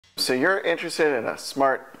So you're interested in a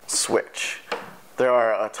smart switch. There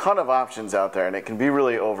are a ton of options out there and it can be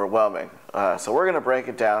really overwhelming. So we're going to break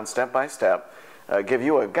it down step by step, give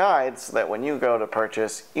you a guide so that when you go to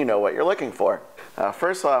purchase, you know what you're looking for.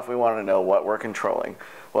 First off, we want to know what we're controlling,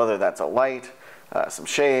 whether that's a light, some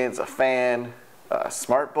shades, a fan, a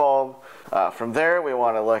smart bulb. From there, we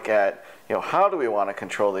want to look at, how do we want to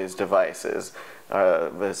control these devices?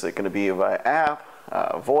 Is it going to be by app,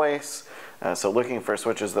 voice? So looking for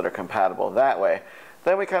switches that are compatible that way.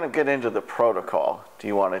 Then we kind of get into the protocol. Do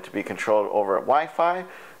you want it to be controlled over Wi-Fi,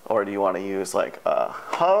 or do you want to use like a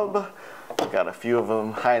hub? We've got a few of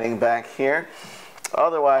them hiding back here.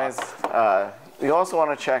 Otherwise, you also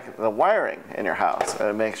want to check the wiring in your house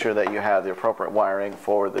and make sure that you have the appropriate wiring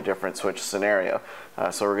for the different switch scenario.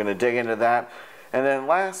 So we're going to dig into that. And then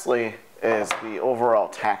lastly is the overall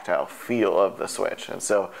tactile feel of the switch. And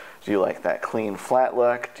so do you like that clean flat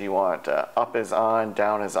look? Do you want up is on,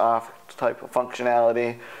 down is off type of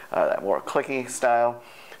functionality, that more clicky style?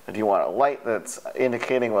 Do you want a light that's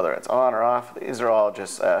indicating whether it's on or off? These are all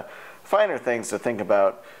just finer things to think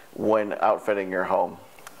about when outfitting your home.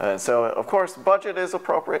 So of course budget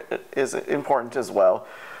is important as well.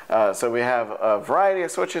 So we have a variety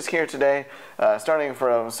of switches here today, starting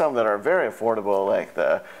from some that are very affordable like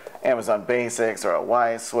the Amazon Basics or a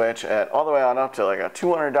Wise switch, all the way on up to like a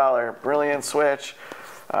 $200 Brilliant switch,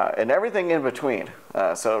 and everything in between.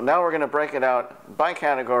 So now we're going to break it out by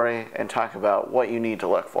category and talk about what you need to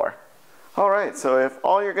look for. Alright, so if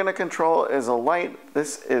all you're going to control is a light,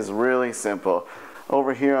 this is really simple.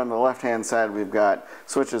 Over here on the left hand side we've got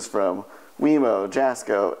switches from Wemo,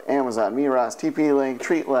 Jasco, Amazon, Miros, TP-Link,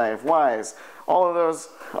 TreatLife, Wise. All of those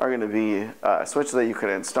are going to be switches that you can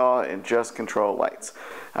install and just control lights.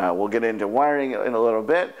 We'll get into wiring in a little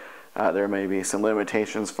bit. There may be some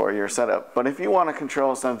limitations for your setup. But if you want to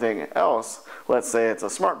control something else, let's say it's a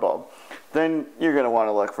smart bulb, then you're going to want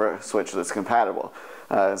to look for a switch that's compatible.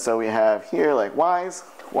 So we have here like Wise.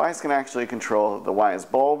 Wise can actually control the Wise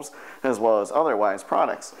bulbs as well as other Wise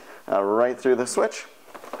products right through the switch.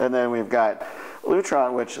 And then we've got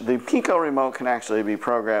Lutron, which the Pico remote can actually be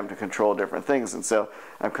programmed to control different things. And so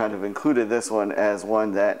I've kind of included this one as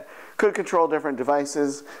one that could control different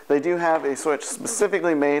devices. They do have a switch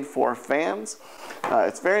specifically made for fans.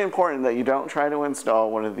 It's very important that you don't try to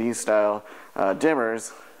install one of these style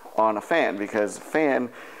dimmers on a fan, because fan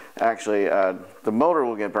actually the motor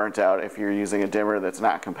will get burnt out if you're using a dimmer that's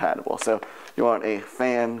not compatible. So you want a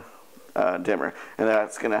fan dimmer, and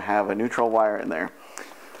that's going to have a neutral wire in there.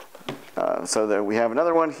 So that we have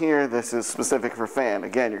another one here. This is specific for fan.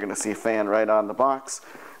 Again, you're going to see fan right on the box.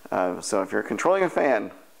 So if you're controlling a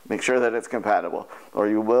fan, make sure that it's compatible, or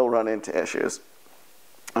you will run into issues.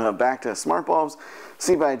 Back to smart bulbs.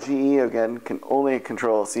 C by GE, again, can only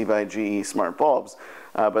control C by GE smart bulbs.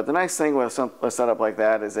 But the nice thing with a setup like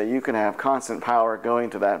that is that you can have constant power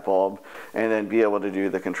going to that bulb and then be able to do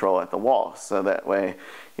the control at the wall. So that way,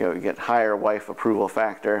 you get higher wife approval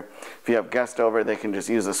factor. If you have guests over, they can just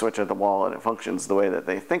use the switch at the wall and it functions the way that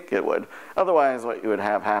they think it would. Otherwise, what you would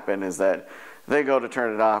have happen is that they go to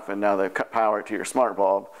turn it off and now they've cut power to your smart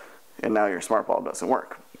bulb and now your smart bulb doesn't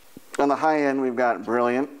work. On the high end, we've got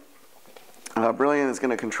Brilliant. Brilliant is going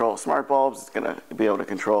to control smart bulbs. It's going to be able to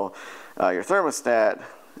control your thermostat,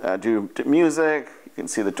 do music. You can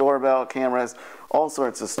see the doorbell, cameras, all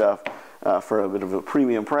sorts of stuff for a bit of a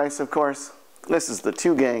premium price, of course. This is the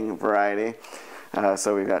 2-gang variety.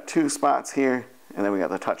 So we've got 2 spots here, and then we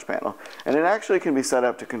got the touch panel. And it actually can be set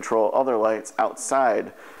up to control other lights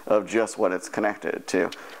outside of just what it's connected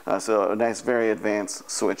to. So a nice, very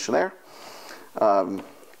advanced switch there.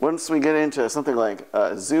 Once we get into something like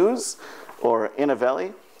Zeus or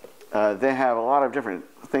Inavelli, they have a lot of different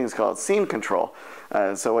things called scene control.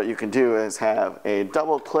 So what you can do is have a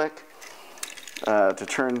double click to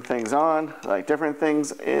turn things on, like different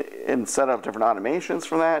things, and set up different automations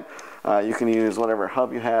from that. You can use whatever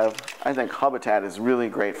hub you have. I think Habitat is really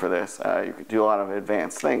great for this. You can do a lot of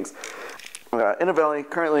advanced things. Inavelli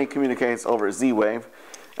currently communicates over Z-Wave.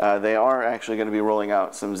 They are actually going to be rolling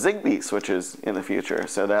out some Zigbee switches in the future,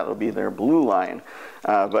 so that will be their blue line.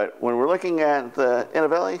 But when we're looking at the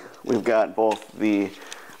Inavelli, we've got both the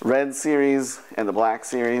red series and the black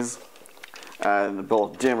series,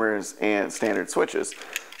 both dimmers and standard switches.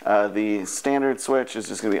 The standard switch is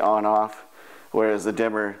just going to be on-off, whereas the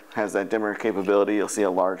dimmer has that dimmer capability. You'll see a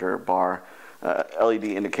larger bar, LED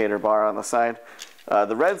indicator bar on the side.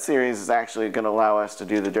 The red series is actually going to allow us to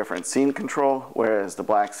do the different scene control, whereas the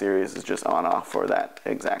black series is just on-off for that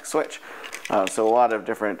exact switch. So a lot of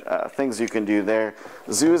different things you can do there.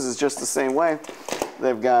 Zeus is just the same way.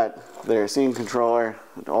 They've got their scene controller,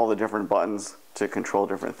 all the different buttons to control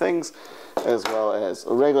different things, as well as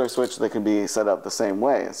a regular switch that can be set up the same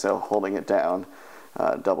way. So holding it down,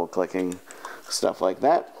 double clicking, stuff like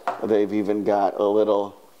that. They've even got a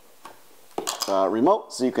little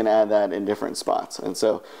remote, so you can add that in different spots. And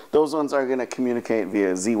so those ones are going to communicate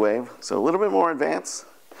via Z-Wave, so a little bit more advanced.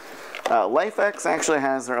 LifeX actually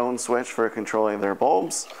has their own switch for controlling their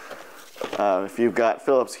bulbs. If you've got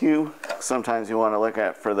Philips Hue, sometimes you want to look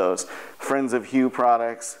at for those Friends of Hue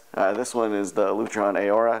products. This one is the Lutron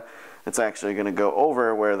Aora. It's actually going to go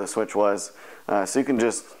over where the switch was, so you can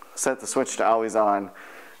just set the switch to always on,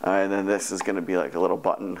 and then this is going to be like a little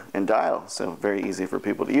button and dial, so very easy for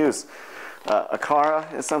people to use.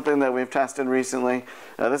 Akara is something that we've tested recently.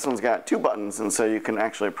 This one's got 2 buttons, and so you can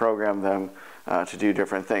actually program them to do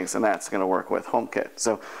different things, and that's going to work with HomeKit.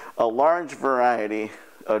 So a large variety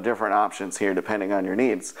of different options here depending on your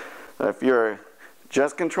needs. If you're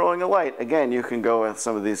just controlling a light, again, you can go with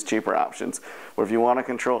some of these cheaper options. Or if you want to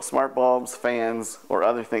control smart bulbs, fans, or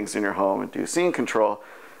other things in your home and do scene control,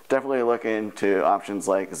 definitely look into options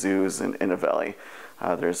like Zeus and Innovelli.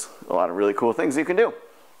 There's a lot of really cool things you can do.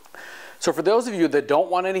 So for those of you that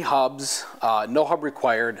don't want any hubs, no hub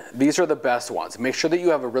required, these are the best ones. Make sure that you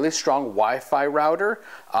have a really strong Wi-Fi router,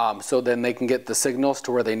 so then they can get the signals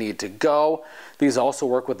to where they need to go. These also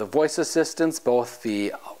work with the voice assistants, both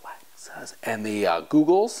the Alexas and the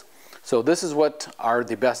Googles. So this is what are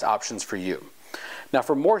the best options for you. Now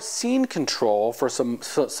for more scene control, for some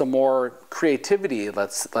more creativity,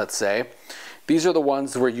 let's say, these are the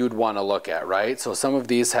ones where you'd want to look at, right? So some of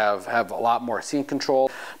these have a lot more scene control,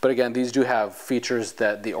 but again, these do have features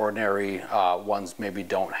that the ordinary ones maybe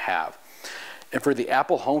don't have. And for the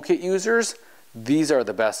Apple HomeKit users, these are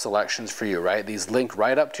the best selections for you, right? These link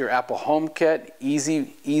right up to your Apple HomeKit,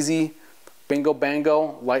 easy, bingo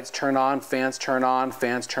bango, lights turn on, fans turn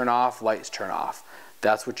off, lights turn off.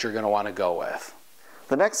 That's what you're going to want to go with.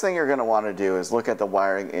 The next thing you're going to want to do is look at the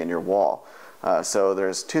wiring in your wall. So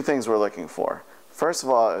there's 2 things we're looking for. First of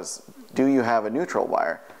all is, do you have a neutral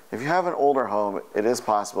wire? If you have an older home, it is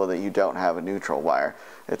possible that you don't have a neutral wire.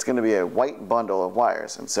 It's going to be a white bundle of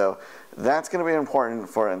wires, and so that's going to be important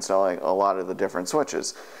for installing a lot of the different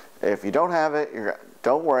switches. If you don't have it,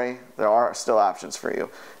 don't worry, there are still options for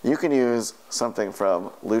you. You can use something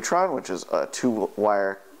from Lutron, which is a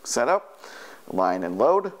 2-wire setup, line and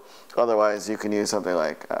load. Otherwise, you can use something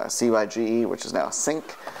like C/GE, which is now Sync.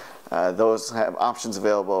 Those have options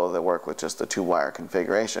available that work with just the 2-wire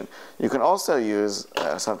configuration. You can also use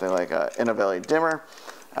something like an Innovelli dimmer.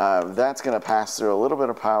 That's going to pass through a little bit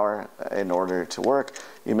of power in order to work.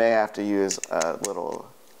 You may have to use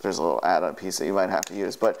there's a little add-on piece that you might have to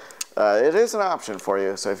use, but it is an option for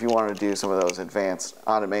you. So if you want to do some of those advanced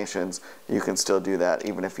automations, you can still do that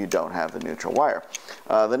even if you don't have the neutral wire.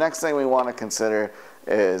 The next thing we want to consider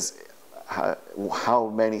is how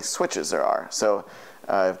many switches there are. So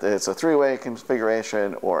if it's a 3-way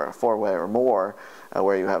configuration or a 4-way or more,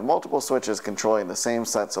 where you have multiple switches controlling the same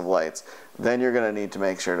sets of lights, then you're going to need to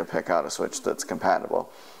make sure to pick out a switch that's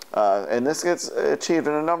compatible. And this gets achieved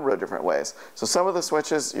in a number of different ways. So some of the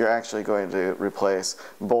switches you're actually going to replace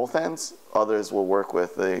both ends. Others will work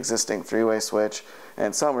with the existing 3-way switch,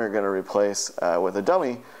 and some you're going to replace with a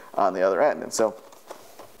dummy on the other end. And so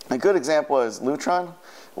a good example is Lutron.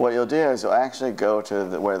 What you'll do is you'll actually go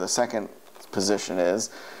to where the second position is,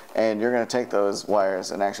 and you're going to take those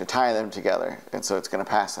wires and actually tie them together, and so it's going to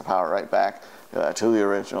pass the power right back to the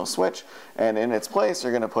original switch, and in its place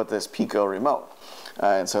you're going to put this Pico remote.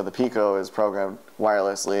 And so the Pico is programmed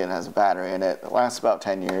wirelessly and has a battery in it that lasts about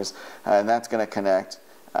 10 years, and that's going to connect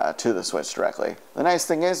to the switch directly. The nice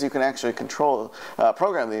thing is you can actually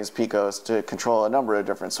program these Picos to control a number of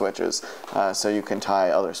different switches, so you can tie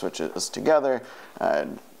other switches together,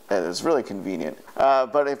 and it's really convenient.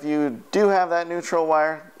 But if you do have that neutral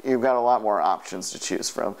wire, you've got a lot more options to choose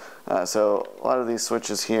from. So a lot of these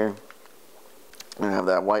switches here, we have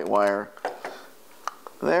that white wire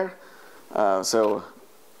there. So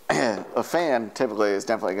a fan typically is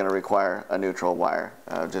definitely going to require a neutral wire,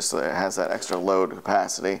 just so it has that extra load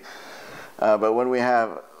capacity. But when we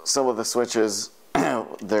have some of the switches,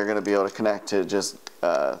 they're going to be able to connect to just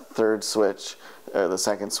third switch, or the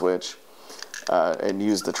second switch, and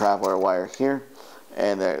use the traveler wire here,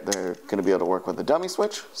 and they're going to be able to work with the dummy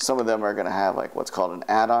switch. Some of them are going to have like what's called an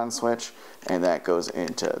add-on switch, and that goes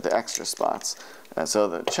into the extra spots.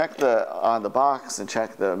 So check on the box and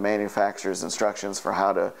check the manufacturer's instructions for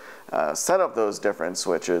how to set up those different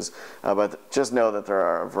switches, but just know that there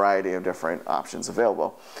are a variety of different options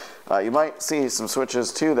available. You might see some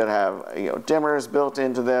switches too that have dimmers built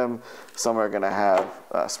into them. Some are going to have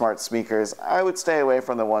smart speakers. I would stay away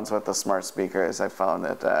from the ones with the smart speakers. I found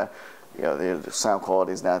that you know, the sound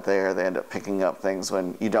quality is not there. They end up picking up things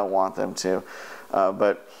when you don't want them to.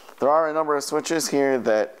 But there are a number of switches here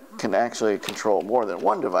that can actually control more than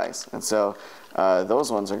one device. And so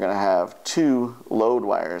those ones are going to have 2 load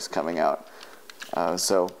wires coming out.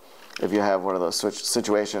 So if you have one of those switch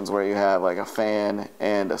situations where you have like a fan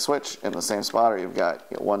and a switch in the same spot, or you've got,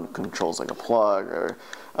 you know, one controls like a plug or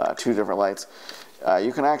 2 different lights,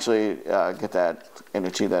 you can actually get that and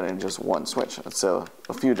achieve that in just one switch. So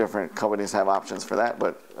a few different companies have options for that,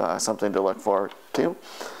 but something to look forward to.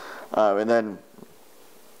 And then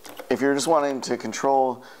if you're just wanting to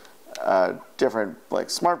control different like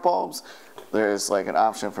smart bulbs, there's like an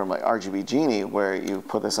option from like RGB Genie where you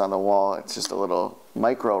put this on the wall. It's just a little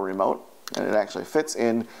micro remote, and it actually fits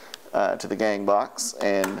in to the gang box,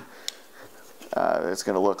 and it's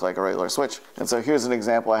going to look like a regular switch. And so here's an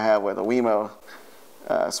example I have with a Wemo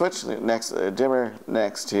switch next to a dimmer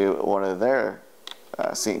next to one of their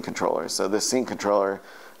scene controllers. So this scene controller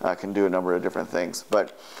can do a number of different things.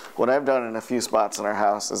 But what I've done in a few spots in our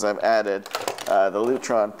house is I've added the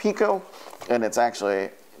Lutron Pico, and it's actually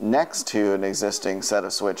next to an existing set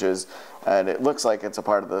of switches, and it looks like it's a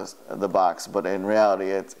part of the box, but in reality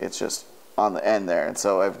it's just on the end there. And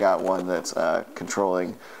so I've got one that's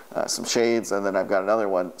controlling some shades, and then I've got another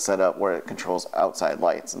one set up where it controls outside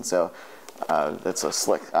lights. And so that's a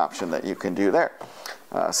slick option that you can do there.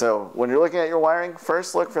 So when you're looking at your wiring,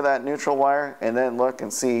 first look for that neutral wire, and then look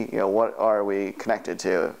and see, you know, what are we connected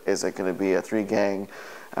to. Is it going to be a 3-gang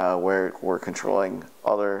where we're controlling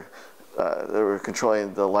other we're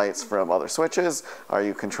controlling the lights from other switches? Are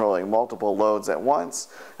you controlling multiple loads at once?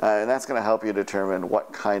 And that's going to help you determine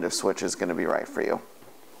what kind of switch is going to be right for you.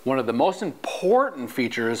 One of the most important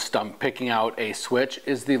features to picking out a switch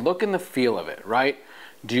is the look and the feel of it, right?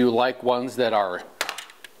 Do you like ones that are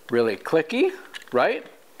really clicky, right?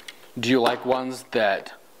 Do you like ones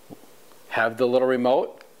that have the little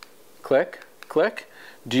remote? Click, click.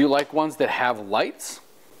 Do you like ones that have lights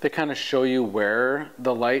that kind of show you where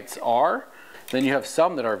the lights are? Then you have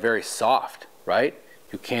some that are very soft, right?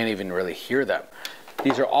 You can't even really hear them.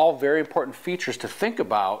 These are all very important features to think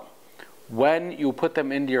about when you put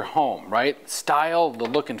them into your home, right? Style, the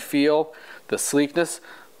look and feel, the sleekness.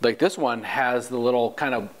 Like this one has the little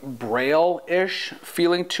kind of braille-ish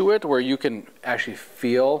feeling to it, where you can actually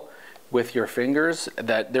feel with your fingers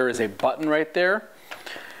that there is a button right there.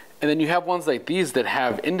 And then you have ones like these that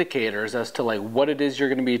have indicators as to like what it is you're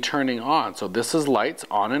going to be turning on. So this is lights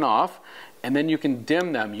on and off, and then you can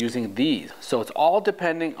dim them using these. So it's all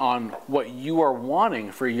depending on what you are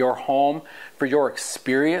wanting for your home, for your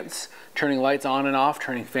experience, turning lights on and off,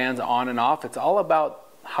 turning fans on and off. It's all about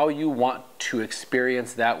how you want to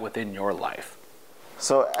experience that within your life.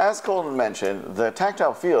 So as Colton mentioned, the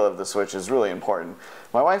tactile feel of the switch is really important.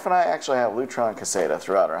 My wife and I actually have Lutron Caseta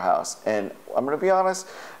throughout our house, and I'm going to be honest,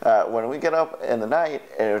 when we get up in the night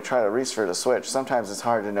and try to reach for the switch, sometimes it's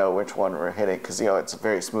hard to know which one we're hitting because, you know, it's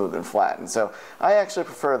very smooth and flat. And so I actually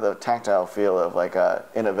prefer the tactile feel of like a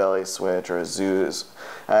Innovelli switch or a Zeus,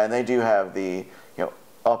 and they do have the, you know,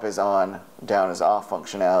 up is on, down is off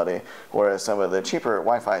functionality, whereas some of the cheaper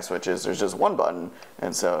Wi-Fi switches, there's just one button,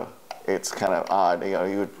 and so it's kind of odd. You know,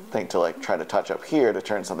 you would think to like try to touch up here to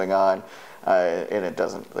turn something on, and it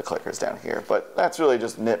doesn't. The clicker's down here. But that's really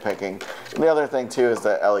just nitpicking. And the other thing too is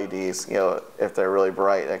the LEDs. You know, if they're really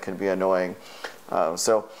bright, that can be annoying.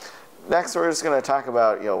 So next, we're just going to talk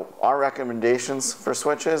about, you know, our recommendations for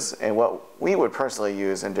switches and what we would personally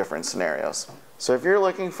use in different scenarios. So if you're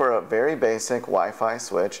looking for a very basic Wi-Fi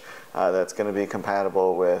switch that's going to be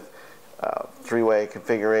compatible with 3-way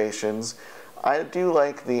configurations, I do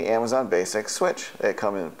like the Amazon Basic switch. They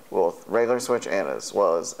come in both regular switch and as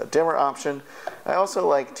well as a dimmer option. I also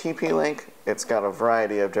like TP-Link. It's got a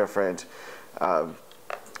variety of different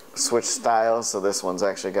switch styles. So this one's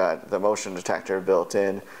actually got the motion detector built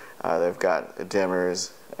in. They've got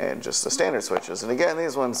dimmers and just the standard switches. And again,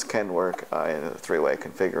 these ones can work in a 3-way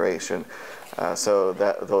configuration. So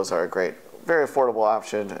those are a great, very affordable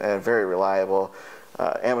option and very reliable.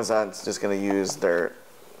 Amazon's just going to use their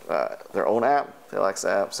own app, the Alexa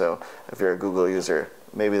app. So if you're a Google user,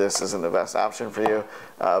 maybe this isn't the best option for you.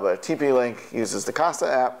 But TP-Link uses the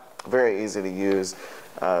Casa app, very easy to use,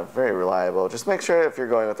 very reliable. Just make sure if you're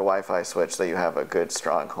going with the Wi-Fi switch that you have a good,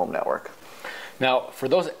 strong home network. Now, for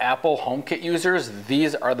those Apple HomeKit users,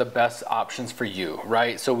 these are the best options for you,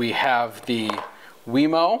 right? So we have the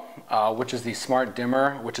Wemo, which is the smart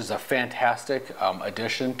dimmer, which is a fantastic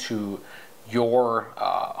addition to your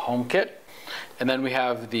HomeKit. And then we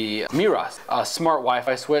have the Miras, a smart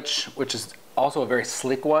Wi-Fi switch, which is also a very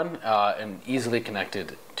sleek one and easily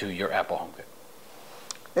connected to your Apple HomeKit.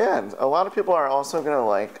 And a lot of people are also going to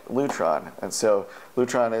like Lutron, and so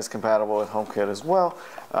Lutron is compatible with HomeKit as well.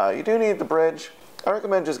 You do need the bridge. I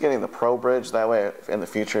recommend just getting the Pro bridge. That way, if in the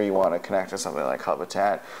future you want to connect to something like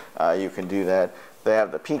Habitat, you can do that. They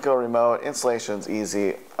have the Pico remote. Installation's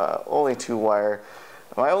easy, only 2-wire.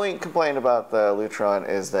 My only complaint about the Lutron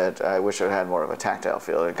is that I wish it had more of a tactile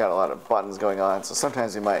feel. It got a lot of buttons going on, so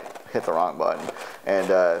sometimes you might hit the wrong button. And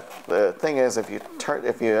the thing is, if you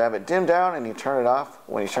have it dimmed down and you turn it off,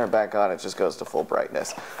 when you turn it back on, it just goes to full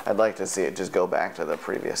brightness. I'd like to see it just go back to the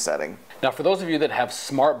previous setting. Now, for those of you that have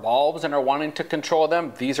smart bulbs and are wanting to control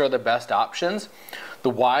them, these are the best options. The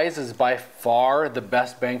Wise is by far the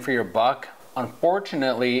best bang for your buck.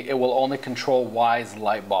 Unfortunately, it will only control Wise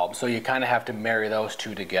light bulbs, so you kind of have to marry those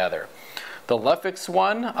two together. The Lifix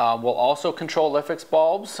one will also control Lifix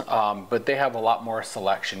bulbs, but they have a lot more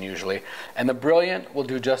selection usually. And the Brilliant will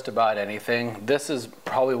do just about anything. This is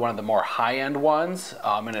probably one of the more high-end ones,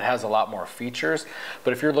 and it has a lot more features.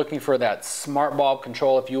 But if you're looking for that smart bulb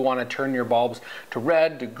control, if you want to turn your bulbs to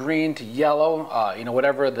red, to green, to yellow, you know,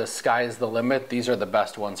 whatever, the sky is the limit, these are the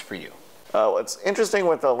best ones for you. What's interesting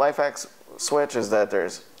with the Lifix switch is that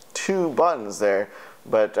there's 2 buttons there,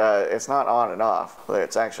 but it's not on and off.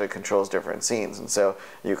 It actually controls different scenes, and so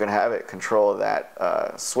you can have it control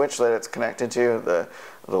that switch that it's connected to,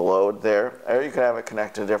 the load there, or you can have it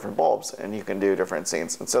connected to different bulbs, and you can do different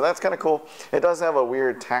scenes. And so that's kind of cool. It does have a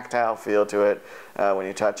weird tactile feel to it when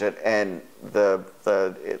you touch it, and the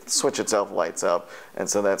switch itself lights up, and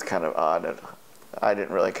so that's kind of odd. I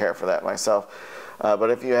didn't really care for that myself.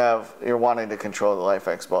 But if you're wanting to control the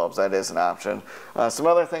Lifix bulbs, that is an option. Some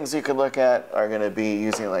other things you could look at are going to be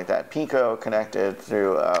using like that Pico connected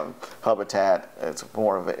through Habitat. It's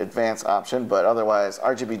more of an advanced option, but otherwise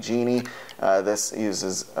RGB Genie, this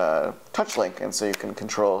uses TouchLink, and so you can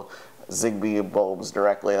control Zigbee bulbs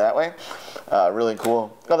directly that way. Really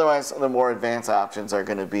cool. Otherwise, the more advanced options are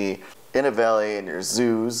going to be Innovelli and your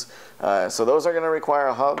Zoos. So those are going to require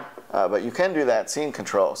a hub, but you can do that scene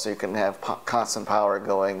control. So you can have constant power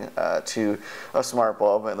going to a smart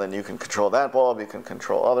bulb, and then you can control that bulb, you can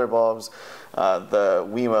control other bulbs. The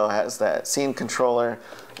Wemo has that scene controller.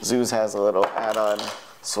 Zoos has a little add-on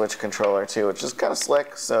switch controller too, which is kind of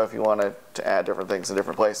slick. So if you wanted to add different things in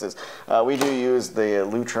different places, we do use the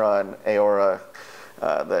Lutron Aora,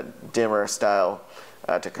 the dimmer style,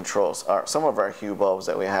 to control some of our Hue bulbs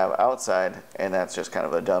that we have outside, and that's just kind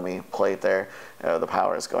of a dummy plate there. The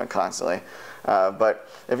power is going constantly. But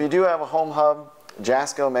if you do have a home hub,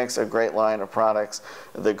 Jasco makes a great line of products.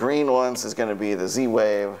 The green ones is going to be the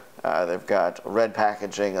Z-Wave. They've got red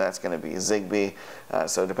packaging, that's going to be Zigbee.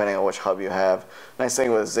 So depending on which hub you have. Nice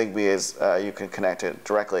thing with Zigbee is you can connect it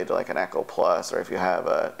directly to like an Echo Plus, or if you have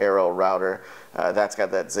an Arrow router, that's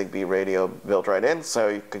got that Zigbee radio built right in, so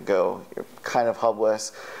you could go, you're kind of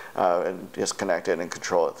hubless, and just connect it and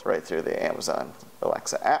control it right through the Amazon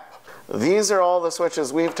Alexa app. These are all the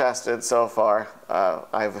switches we've tested so far.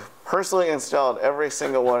 I've personally installed every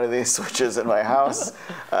single one of these switches in my house.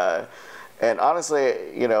 And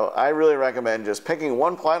honestly, you know, I really recommend just picking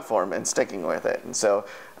one platform and sticking with it. And so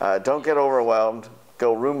don't get overwhelmed.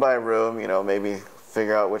 Go room by room, you know, maybe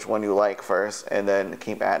figure out which one you like first and then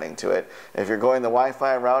keep adding to it. If you're going the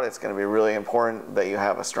Wi-Fi route, it's going to be really important that you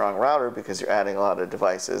have a strong router because you're adding a lot of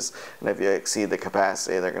devices. And if you exceed the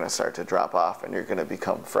capacity, they're going to start to drop off and you're going to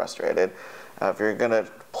become frustrated. If you're going to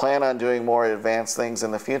plan on doing more advanced things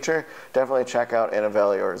in the future, definitely check out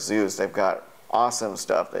Innovelli or Zeus. They've got awesome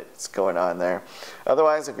stuff that's going on there.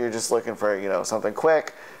 Otherwise, if you're just looking for, you know, something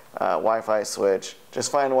quick, Wi-Fi switch, just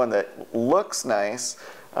find one that looks nice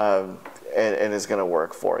and is going to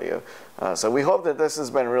work for you. So we hope that this has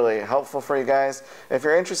been really helpful for you guys. If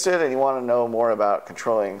you're interested and you want to know more about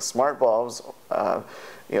controlling smart bulbs,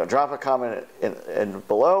 you know, drop a comment in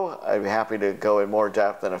below. I'd be happy to go in more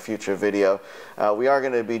depth in a future video. We are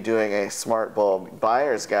going to be doing a smart bulb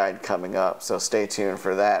buyer's guide coming up, so stay tuned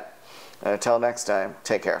for that. Until next time,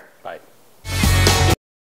 take care. Bye.